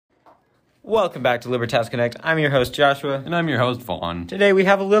Welcome back to Libertas Connect. I'm your host, Joshua. And I'm your host, Vaughn. Today we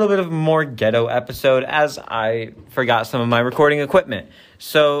have a little bit of a more ghetto episode as I forgot some of my recording equipment.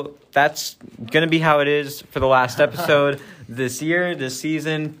 So that's going to be how it is for the last episode this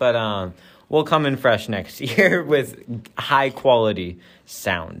season. But we'll come in fresh next year with high quality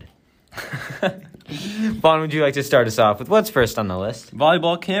sound. Vaughn, would you like to start us off with what's first on the list?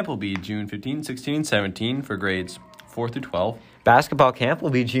 Volleyball camp will be June 15, 16, and 17 for grades 4 through 12. Basketball camp will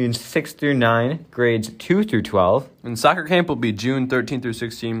be June 6 through 9, grades 2 through 12. And soccer camp will be June 13 through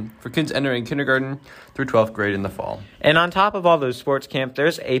 16 for kids entering kindergarten through 12th grade in the fall. And on top of all those sports camp,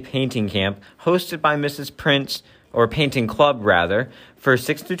 there's a painting camp hosted by Mrs. Prince, or painting club rather, for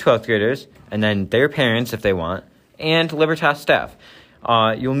 6th through 12th graders, and then their parents if they want, and Libertas staff.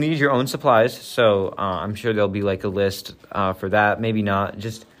 You'll need your own supplies, so I'm sure there'll be like a list for that. Maybe not,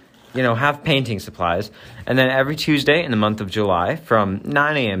 just have painting supplies. And then every Tuesday in the month of July from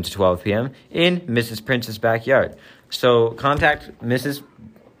 9 a.m. to 12 p.m. in Mrs. Prince's backyard. So contact Mrs.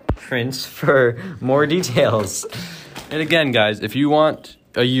 Prince for more details. And again, guys, if you want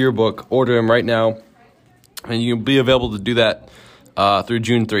a yearbook, order them right now. And you'll be available to do that through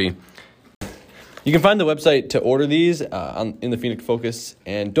June 3. You can find the website to order these in the Phoenix Focus.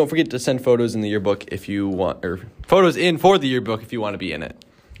 And don't forget to send photos in the yearbook if you want, or photos in for the yearbook if you want to be in it.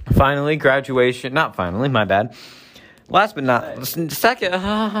 Finally, graduation. Not finally, my bad. Last but not second,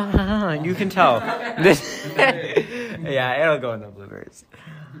 you can tell. Yeah, it'll go in the bloopers.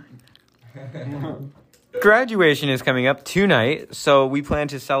 Graduation is coming up tonight, so we plan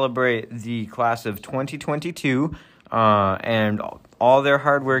to celebrate the class of 2022 and all their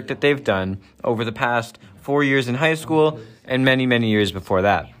hard work that they've done over the past 4 years in high school and many, many years before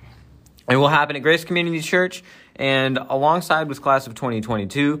that. It will happen at Grace Community Church, and alongside with class of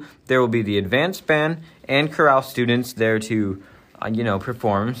 2022, there will be the advanced band and chorale students there to,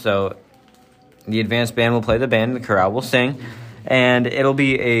 perform. So the advanced band will play the band, the chorale will sing, and it'll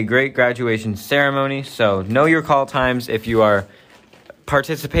be a great graduation ceremony. So know your call times if you are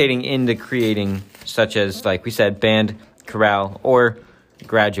participating in the creating, such as, like we said, band, chorale, or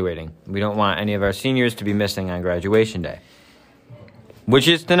graduating. We don't want any of our seniors to be missing on graduation day, which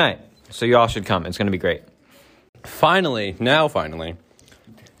is tonight. So you all should come. It's going to be great. Finally,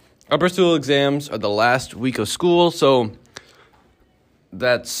 upper school exams are the last week of school, so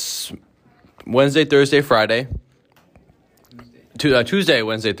that's Wednesday, Thursday, Friday. Tuesday,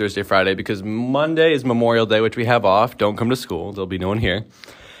 Wednesday, Thursday, Friday, because Monday is Memorial Day, which we have off. Don't come to school. There'll be no one here.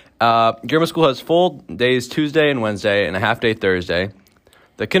 Grammar school has full days Tuesday and Wednesday and a half day Thursday.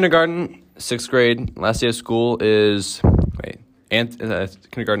 The kindergarten, 6th grade, last day of school is...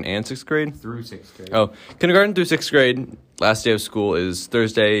 kindergarten and 6th grade? Through 6th grade. Oh, kindergarten through 6th grade, last day of school is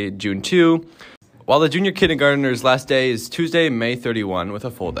Thursday, June 2, while the junior kindergartner's last day is Tuesday, May 31, with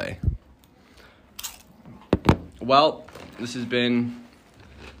a full day. Well, this has been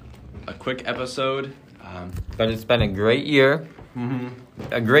a quick episode. But it's been a great year. Mm-hmm.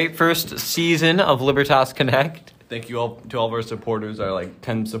 A great first season of Libertas Connect. Thank you all to all of our supporters, our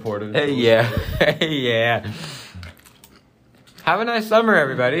 10 supporters. Yeah. Have a nice summer,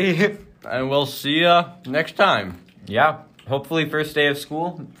 everybody. And we'll see you next time. Yeah. Hopefully first day of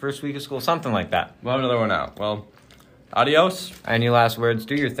school, first week of school, something like that. We'll have another one out. Well, adios. Any last words?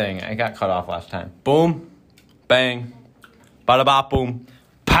 Do your thing. I got cut off last time. Boom. Bang. Bada bop boom.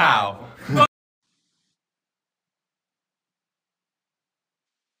 Pow.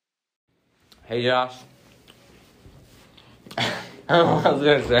 Hey, Josh. I don't know what I was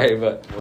going to say, but...